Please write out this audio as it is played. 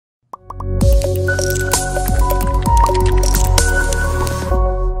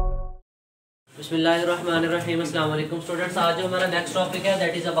बिस्मिल्लाहिर्रहमानिर्रहीम। अस्सलाम वालेकुम स्टूडेंट्स। आज जो हमारा नेक्स्ट टॉपिक है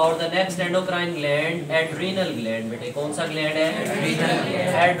that is about the next endocrine gland, adrenal gland. बेटे कौन सा ग्लैंड है?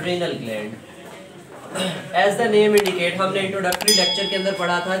 Adrenal gland. As the name indicate, हमने इंट्रोडक्टरी लेक्चर के अंदर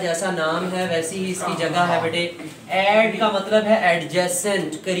पढ़ा था, जैसा नाम है वैसी ही इसकी जगह है बेटे। एड का मतलब है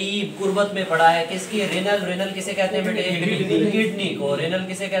एडजेसेंट, करीब, कुर्बत में पड़ा है। किसकी? रिनल। रिनल किसे कहते हैं बेटे? किडनी को। रिनल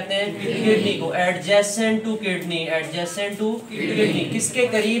किसे कहते हैं? किडनी को। Adjacent to kidney, adjacent to kidney, किसके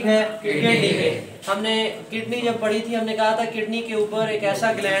करीब है? किडनी के। हमने किडनी जब पढ़ी थी हमने कहा था किडनी के ऊपर एक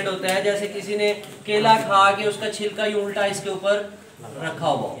ऐसा ग्लैंड होता है जैसे किसी ने केला खा के उसका छिलका ही उल्टा इसके ऊपर रखा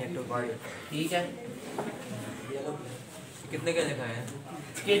हुआ। ठीक है, कितने का दिखाया है?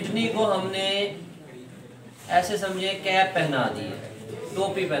 किडनी को हमने ऐसे समझे कैप पहना दी है,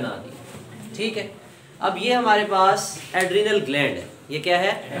 टोपी पहना दी। ठीक है, अब ये हमारे पास एड्रीनल ग्लैंड है। ये क्या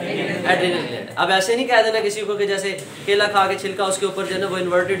है? Adrenal gland. अब ऐसे नहीं कह देना किसी को कि जैसे केला खा के छिलका उसके ऊपर जो है ना वो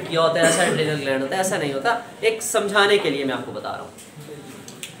इन्वर्टेड किया होता है, ऐसा एड्रीनल ग्लैंड होता है, ऐसा नहीं होता। एक समझाने के लिए मैं आपको बता रहा हूँ।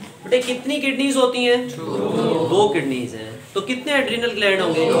 बेटे कितनी किडनीज होती हैं? दो किडनीज हैं। तो कितने एड्रीनल ग्लैंड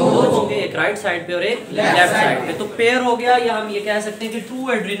होंगे? दो होंगे, एक राइट साइड पे और एक लेफ्ट साइड पे। तो पेयर हो गया, या हम ये कह सकते हैं कि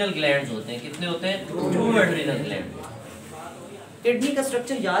टू एड्रीनल ग्लैंड्स होते हैं। कितने होते हैं? To adrenal gland. किडनी का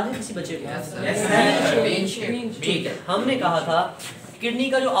स्ट्रक्चर याद है किसी बच्चे को? ठीक है, हमने कहा था किडनी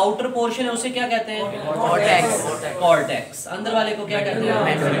का जो आउटर पोर्शन है उसे क्या कहते हैं? कॉर्टेक्स। कॉर्टेक्स। अंदर वाले को क्या कहते हैं?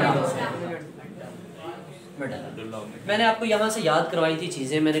 मैंने आपको यहाँ से याद करवाई थी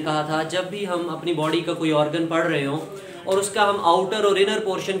चीज़ें। मैंने कहा था जब भी हम अपनी बॉडी का कोई ऑर्गन पढ़ रहे हो और उसका हम आउटर और इनर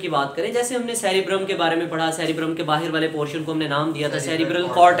पोर्शन की बात करें, जैसे हमने सेरिब्रम के बारे में पढ़ा, सेरिब्रम के बाहर वाले पोर्शन को हमने नाम दिया था सेरिब्रल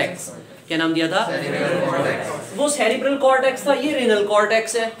कॉर्टेक्स। क्या नाम दिया था? वो सेरिब्रल कॉर्टेक्स था, ये रिनल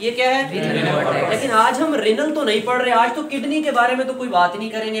कॉर्टेक्स है। ये क्या है? लेकिन आज हम रिनल तो नहीं पढ़ रहे, आज तो किडनी के बारे में तो कोई बात ही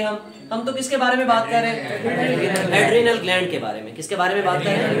नहीं करेंगे। हम तो किसके बारे में बात कर रहे हैं? एड्रीनल ग्लैंड के बारे में। किसके बारे में बात कर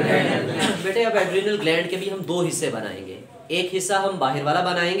रहे हैं बेटे? अब एड्रीनल ग्लैंड के भी हम दो हिस्से बनाएंगे। एक हिस्सा हम बाहर वाला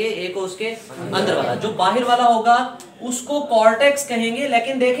बनाएंगे, एक उसके अंदर वाला। जो बाहर वाला होगा उसको कॉर्टेक्स कहेंगे,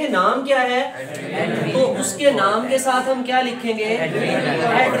 लेकिन देखें नाम क्या है, तो उसके नाम के साथ हम क्या लिखेंगे?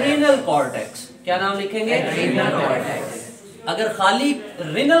 Adrenal cortex. क्या नाम लिखेंगे? Adrenal cortex. अगर खाली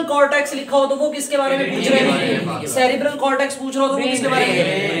रिनल कॉर्टेक्स लिखा हो तो वो किसके बारे में पूछ रहे हैं? सेरिब्रल कॉर्टेक्स पूछ रहा हो तो वो किसके बारे में?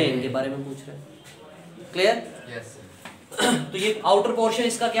 ब्रेन के बारे में पूछ रहे हैं। क्लियर? तो ये आउटर पोर्शन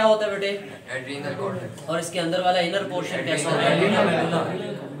इसका क्या होता है बेटे? Adrenal cortex. और इसके अंदर वाला इनर पोर्शन कैसा होता है?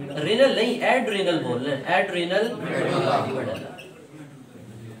 रिनल नहीं, एड्रीनल बोलना है। Adrenal medulla.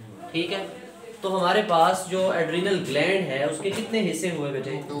 ठीक है, तो हमारे पास जो एड्रीनल ग्लैंड है उसके कितने हिस्से हुए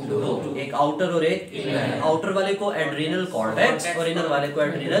बेटे? दो। एक आउटर और एक। आउटर वाले को एड्रीनल कॉर्टेक्स और इनर वाले को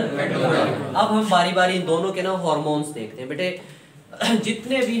एड्रीनल मेडुला। अब हम बारी बारी इन दोनों के ना हार्मोन्स देखते हैं बेटे।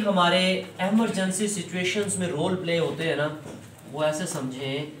 जितने भी हमारे एमरजेंसी सिचुएशंस में रोल प्ले होते हैं ना, वो ऐसे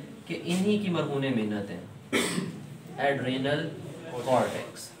समझें कि इन्हीं की मरहूने मिन्नत है। Adrenal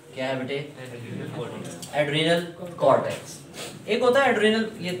cortex. क्या है बेटे? Adrenal cortex. एक होता है एड्रीनल,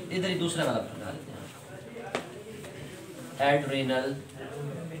 ये इधर ही दूसरा वाला बना लेते हैं, एड्रीनल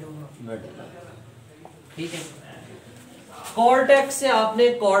मेडुला। ठीक है, कॉर्टेक्स से आपने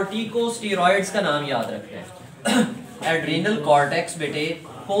कॉर्टिकोस्टेरॉइड्स का नाम याद रखना है। एड्रीनल कॉर्टेक्स बेटे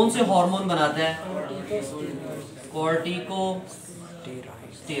कौन से हार्मोन बनाता है? कॉर्टिकोस्टेरॉइड्स।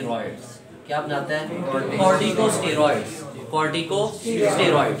 क्या बनाता है? कॉर्टिकोस्टेरॉइड्स।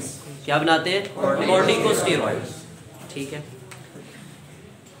 कॉर्टिकोस्टेरॉइड्स क्या बनाते हैं? कॉर्टिकोस्टेरॉइड्स। ठीक है,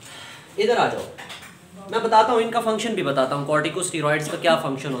 इधर आ जाओ, मैं बताता हूँ इनका फंक्शन भी बताता हूँ। कॉर्टिकोस्टेरॉइड्स का क्या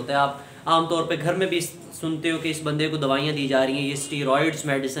फंक्शन होता है? आप आमतौर पे घर में भी सुनते हो कि इस बंदे को दवाइयाँ दी जा रही हैं, ये स्टेरॉइड्स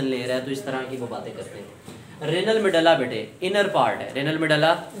मेडिसिन ले रहा है, तो इस तरह की वो बातें करते हैं। रेनल मेडुला बेटे इनर पार्ट है। रेनल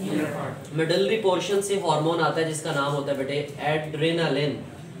मेडुला मिडलरी पोर्शन से हार्मोन आता है जिसका नाम होता है बेटे एड्रेनालिन।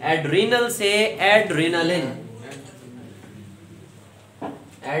 एड्रीनल से एड्रेनालिन।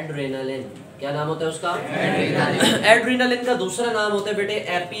 एड्रेनालिन क्या नाम होता है उसका? एड्रेनालिन का दूसरा नाम होता है बेटे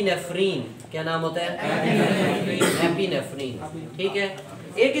एपिनेफ्रीन। क्या नाम होता है? एपिनेफ्रीन। ठीक है,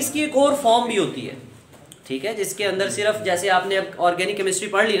 एक इसकी एक और फॉर्म भी होती है, ठीक है, जिसके अंदर सिर्फ, जैसे आपने अब ऑर्गेनिक केमिस्ट्री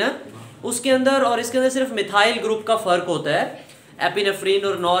पढ़ ली ना, उसके अंदर और इसके अंदर सिर्फ मिथाइल ग्रुप का फर्क होता है। एपिनेफ्रीन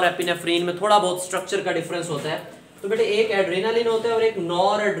और नॉर एपिनेफ्रीन में थोड़ा बहुत स्ट्रक्चर का डिफरेंस होता है। तो बेटे एक एड्रेनालिन होता है और एक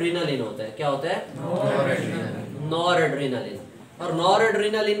नॉर एड्रेनालिन होता है। क्या होता है? Nor adrenaline. और नॉर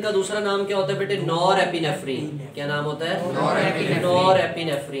एड्रेनालिन का दूसरा नाम क्या होता है बेटे? Nor epinephrine. क्या नाम होता है? Nor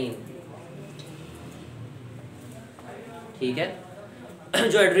epinephrine. ठीक है,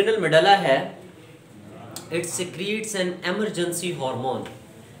 जो एड्रीनल मेडुला है it secretes an emergency hormone.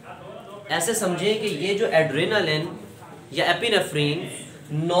 ऐसे समझें कि ये जो एड्रेनालिन या एपिनेफ्रीन,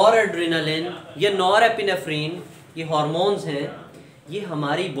 नॉर एड्रेनालिन या नॉर एपिनेफ्रीन, ये हार्मोन्स हैं, ये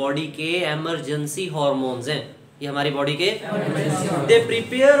हमारी बॉडी के इमरजेंसी हार्मोन्स हैं। ये हमारी बॉडी के दे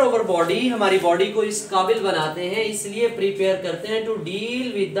प्रिपेयर अवर बॉडी, हमारी बॉडी को इस काबिल बनाते हैं, इसलिए प्रिपेयर करते हैं to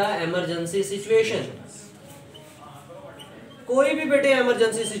deal with the emergency situation. कोई भी बेटे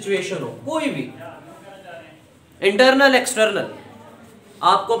इमरजेंसी सिचुएशन हो, कोई भी, इंटरनल एक्सटर्नल,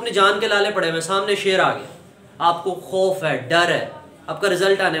 आपको अपनी जान के लाले पड़े हुए, सामने शेर आ गया, आपको खौफ है, डर है, आपका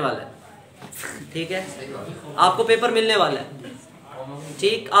रिजल्ट आने वाला है, ठीक है, आपको पेपर मिलने वाला है,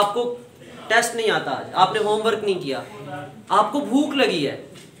 ठीक, आपको टेस्ट नहीं आता आज, आपने होमवर्क नहीं किया, आपको भूख लगी है,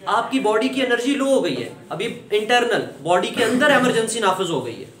 आपकी बॉडी की एनर्जी लो हो गई है, अभी इंटरनल बॉडी के अंदर इमरजेंसी नाफिज हो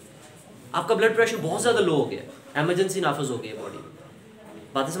गई है, आपका ब्लड प्रेशर बहुत ज्यादा लो हो गया, इमरजेंसी नाफिज हो गई है बॉडी में।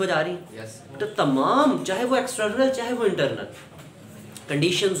 बातें समझ आ रही हैं? तो तमाम, चाहे वो एक्सटर्नल चाहे वो इंटरनल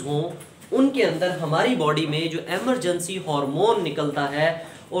कंडीशंस हों, उनके अंदर हमारी बॉडी में जो इमरजेंसी हार्मोन निकलता है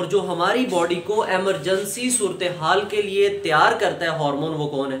और जो हमारी बॉडी को इमरजेंसी सूरत हाल के लिए तैयार करता है हार्मोन, वो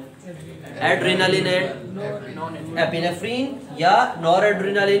कौन है? एड्रेनालिन एंड एपिनेफ्रीन, या नॉर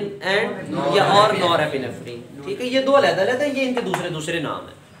एड्रेनालिन एंड या और नॉर एपिनेफ्रीन, ठीक है। ये दो अलग-अलग हैं, ये इनके दूसरे दूसरे नाम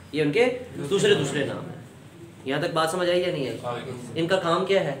है, ये उनके दूसरे दूसरे नाम है। यहाँ तक बात समझ आई या नहीं आई? इनका काम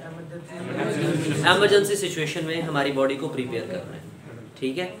क्या है? इमरजेंसी सिचुएशन में हमारी बॉडी को प्रिपेयर करना है,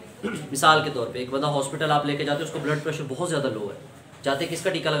 ठीक है। मिसाल के तौर पे एक बंदा हॉस्पिटल आप लेके जाते हो, उसको ब्लड प्रेशर बहुत ज़्यादा लो है, जाते किसका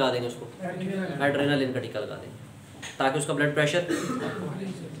टीका लगा देंगे उसको? एड्रेनालिन का टीका लगा देंगे ताकि उसका ब्लड प्रेशर।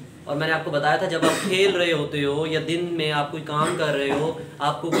 और मैंने आपको बताया था जब आप खेल रहे होते हो या दिन में आप कोई काम कर रहे हो,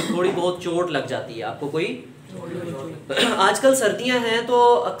 आपको कोई थोड़ी बहुत चोट लग जाती है, आपको कोई, आजकल सर्दियां हैं तो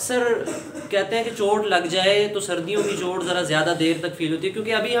अक्सर कहते हैं कि चोट लग जाए तो सर्दियों की चोट ज़रा ज़्यादा देर तक फील होती है,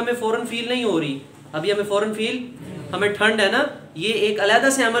 क्योंकि अभी हमें फ़ौरन फील नहीं हो रही, अभी हमें फ़ौरन फील, हमें ठंड है ना, ये एक अलग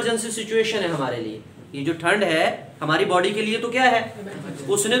से इमरजेंसी सिचुएशन है हमारे लिए। ये जो ठंड है हमारी बॉडी के लिए तो क्या है,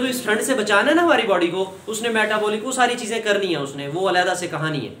 उसने तो इस ठंड से बचाना है ना हमारी बॉडी को, उसने मेटाबॉलिक वो सारी चीज़ें करनी है, उसने वो अलग से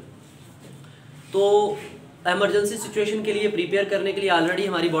कहानी है। तो इमरजेंसी सिचुएशन के लिए प्रिपेयर करने के लिए ऑलरेडी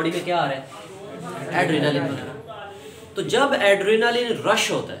हमारी बॉडी में क्या आ रहा है? एड्रेनालिन बन रहा है। तो जब एड्रेनालिन रश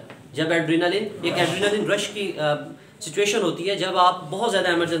होता है, जब एड्रेनालिन, एक एड्रेनालिन रश की सिचुएशन होती है जब आप बहुत ज़्यादा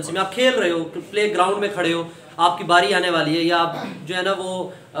इमरजेंसी में, आप खेल रहे हो, प्ले ग्राउंड में खड़े हो, आपकी बारी आने वाली है, या आप जो है ना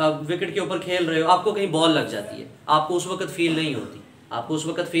वो विकेट के ऊपर खेल रहे हो, आपको कहीं बॉल लग जाती है, आपको उस वक्त फील नहीं होती। आपको उस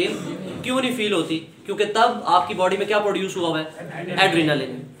वक्त फील क्यों नहीं फील होती? क्योंकि तब आपकी बॉडी में क्या प्रोड्यूस हुआ है?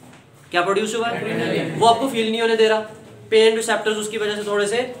 एड्रेनालिन। क्या प्रोड्यूस हुआ है? वो आपको फील नहीं होने दे रहा, पेन रिसेप्टर्स उसकी वजह से थोड़े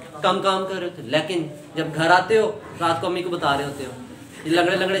से कम काम कर रहे होते। लेकिन जब घर आते हो, रात को अम्मी को बता रहे होते हो,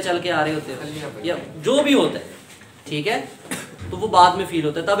 लंगड़े लंगड़े चल के आ रहे होते हो, या जो भी होता है, ठीक है, तो वो बाद में फील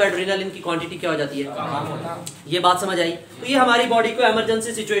होता है, तब एड्रेनालिन की क्वांटिटी क्या हो जाती है? ये बात समझ आई? तो ये हमारी बॉडी को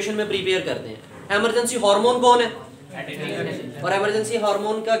इमरजेंसी सिचुएशन में प्रिपेयर करते हैं। इमरजेंसी हार्मोन कौन है? और इमरजेंसी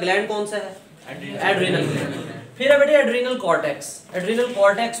हार्मोन का ग्लैंड कौन सा है? Adrenal gland. फिर है बेटे एड्रीनल कॉर्टेक्स। एड्रीनल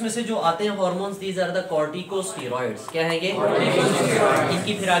कॉर्टेक्स में से जो आते हैं hormones, these are the corticosteroids. क्या है ये?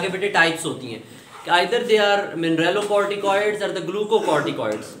 इनकी फिर आगे बेटे टाइप्स होती हैं, आइदर दे आर मिनरलोकॉर्टिकॉइड्स और द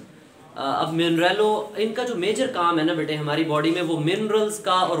ग्लूकोकॉर्टिकॉइड्स। अब मिनरलो, इनका जो मेजर काम है ना बेटे हमारी बॉडी में, वो मिनरल्स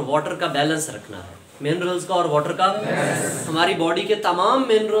का और वाटर का बैलेंस रखना है। मिनरल्स का और वाटर का, हमारी बॉडी के तमाम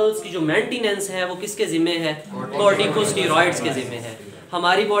मिनरल्स की जो मेंटेनेंस है वो किसके जिम्मे है? कॉर्टिकोस्टेरॉइड्स के जिम्मे है।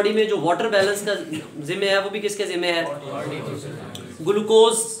 हमारी बॉडी में जो वाटर बैलेंस का जिम्मे है वो भी किसके जिम्मे है?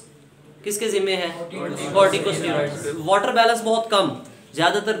 ग्लूकोज किसके जिम्मे है? कॉर्टिकोस्टेरॉइड्स। वाटर बैलेंस बहुत कम,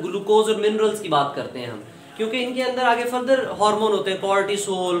 ज्यादातर ग्लूकोज और मिनरल्स की बात करते हैं हम, क्योंकि इनके अंदर आगे फर्दर हार्मोन होते हैं,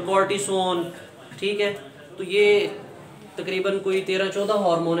 कॉर्टिसोल, कॉर्टिसोन, ठीक है। तो ये तकरीबन कोई 13-14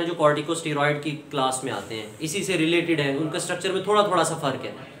 हार्मोन है जो कॉर्टिकोस्टेरॉइड की क्लास में आते हैं, इसी से रिलेटेड है। उनका स्ट्रक्चर में थोड़ा थोड़ा सा फर्क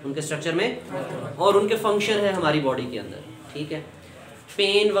है, उनके स्ट्रक्चर में, और उनके फंक्शन है हमारी बॉडी के अंदर, ठीक है।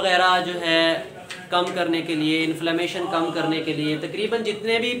 पेन वगैरह जो है कम करने के लिए, इन्फ्लेमेशन कम करने के लिए, तकरीबन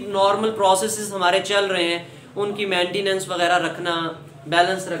जितने भी नॉर्मल प्रोसेसेस हमारे चल रहे हैं उनकी मेंटेनेंस वगैरह रखना,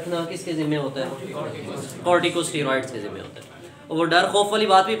 बैलेंस रखना किसके जिम्मे होता है? कॉर्टिकोस्टेरॉइड्स के जिम्मे होता है। और वो डर खौफ वाली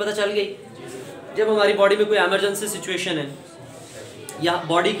बात भी पता चल गई, जब हमारी बॉडी में कोई इमरजेंसी सिचुएशन है, या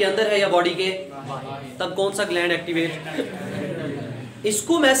बॉडी के अंदर है या बॉडी के, तब कौन सा ग्लैंड एक्टिवेट?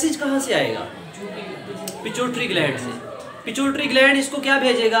 इसको मैसेज कहाँ से आएगा? पिट्यूटरी ग्लैंड से। पिट्यूटरी ग्लैंड इसको क्या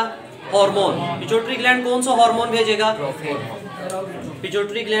भेजेगा? हार्मोन। पिट्यूटरी ग्लैंड कौन सा हार्मोन भेजेगा?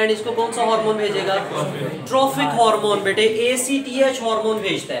 पिट्यूटरी ग्लैंड इसको कौन सा हार्मोन भेजेगा? ट्रॉफिक हार्मोन बेटे, ACTH हार्मोन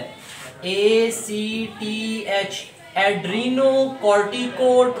भेजता है। ACTH, Adreno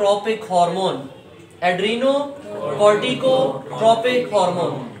कॉर्टिकोट्रोपिक hormone. Adreno कॉर्टिकोट्रोपिक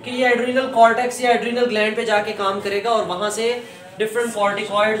hormone कि ये एड्रीनल कॉर्टेक्स या एड्रीनल ग्लैंड पे जाके काम करेगा और वहां से डिफरेंट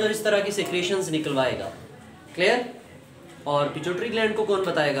कॉर्टिकॉइड्स और इस तरह की सेक्रेशंस निकलवाएगा। क्लियर? और पिट्यूटरी ग्लैंड को कौन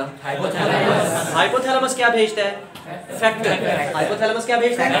बताएगा? हाइपोथैलेमस क्या भेजता है? फैक्टर। हाइपोथैलेमस क्या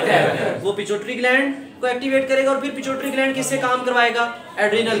भेजता है? वो पिट्यूटरी ग्लैंड को एक्टिवेट करेगा और फिर पिट्यूटरी ग्लैंड किससे काम करवाएगा?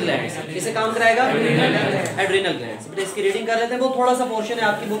 एड्रीनल ग्लैंड से। किससे काम कराएगा? एड्रीनल ग्लैंड से। बेटे इसकी रीडिंग कर लेते हैं, वो थोड़ा सा पोर्शन है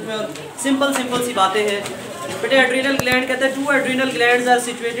आपकी बुक में और सिंपल सी बातें हैं। बेटे एड्रीनल ग्लैंड कहते हैं 2 adrenal glands are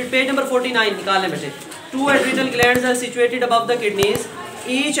situated, page number 49 निकाल लें बेटे। 2 adrenal glands are situated above the kidneys.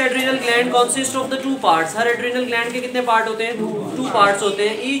 Each adrenal gland consists of the 2 parts. Her adrenal gland के कितने पार्ट होते हैं? 2 parts होते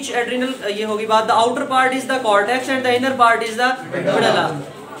हैं. Each adrenal, ये होगी बात, the outer part is the cortex and the inner part is the medulla.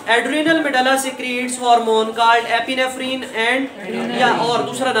 Adrenal medulla secretes hormone called epinephrine and या और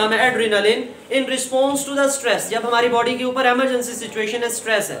दूसरा नाम है adrenaline in response to the stress. जब हमारी बॉडी के ऊपर emergency situation है,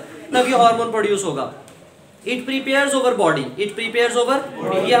 stress है, तब ये हार्मोन प्रोड्यूस होगा. It prepares our body. It prepares our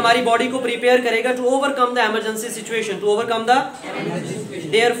body. ये हमारी बॉडी को प्रिपेयर करेगा to overcome the emergency situation. To overcome the.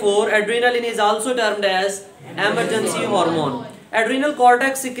 Therefore, adrenaline is also termed as emergency hormone. Adrenal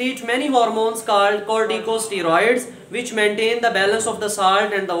cortex secretes many hormones called corticosteroids, which maintain the balance of the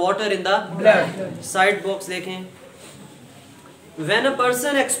salt and the water in the blood. Side box देखें. When a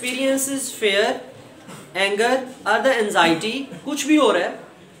person experiences fear, anger or the anxiety, कुछ भी हो रहा है,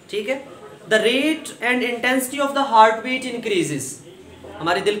 ठीक है? The rate and intensity of the heartbeat increases.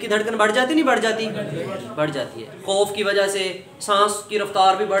 हमारी दिल की धड़कन बढ़ जाती नहीं बढ़ जाती? बढ़ जाती है. खौफ की वजह से सांस की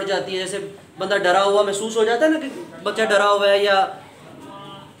रफ्तार भी बढ़ जाती है. जैसे बंदा डरा हुआ महसूस हो जाता है ना कि बच्चा डरा हुआ है या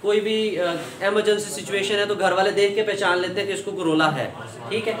कोई भी एमरजेंसी सिचुएशन है तो घर वाले देख के पहचान लेते हैं कि इसको कोई रोला है,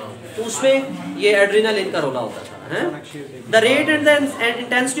 ठीक है? तो उसमें ये एड्रेनालिन का रोला होता था. The rate and the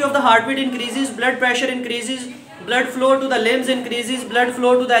intensity of the heartbeat increases, blood pressure increases, blood flow to the limbs increases, blood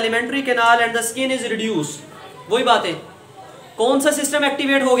flow to the alimentary canal and the skin is reduced. वही बात है. कौन सा सिस्टम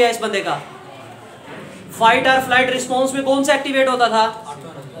एक्टिवेट हो गया इस बंदे का? फाइट और फ्लाइट रिस्पॉन्स में कौन सा एक्टिवेट होता था?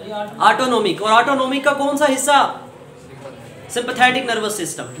 ऑटोनोमिक. और ऑटोनोमिक का कौन सा हिस्सा? Sympathetic nervous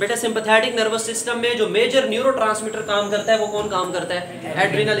system. बेटा सिंपैथेटिक नर्वस सिस्टम में जो मेजर न्यूरोट्रांसमीटर काम करता है वो कौन काम करता है?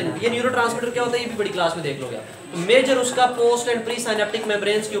 एड्रेनालिन. ये न्यूरोट्रांसमीटर क्या होता है ये भी बड़ी क्लास में देख लोगे आप. मेजर उसका post and pre synaptic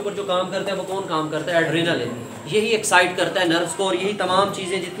membranes के ऊपर जो काम करता है वो कौन काम करता है? एड्रेनालिन. यही एक्साइट करता है नर्व्स को और यही तमाम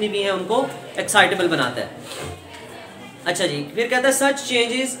चीजें जितनी भी हैं उनको एक्साइटेबल बनाता है. अच्छा जी, फिर कहता है such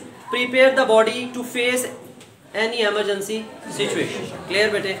changes prepare the body to face any emergency situation. Clear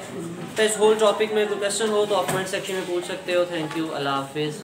बेटे? तो इस होल टॉपिक में कोई क्वेश्चन हो तो आप कमेंट सेक्शन में पूछ सकते हो. Thank you. Allah Hafiz.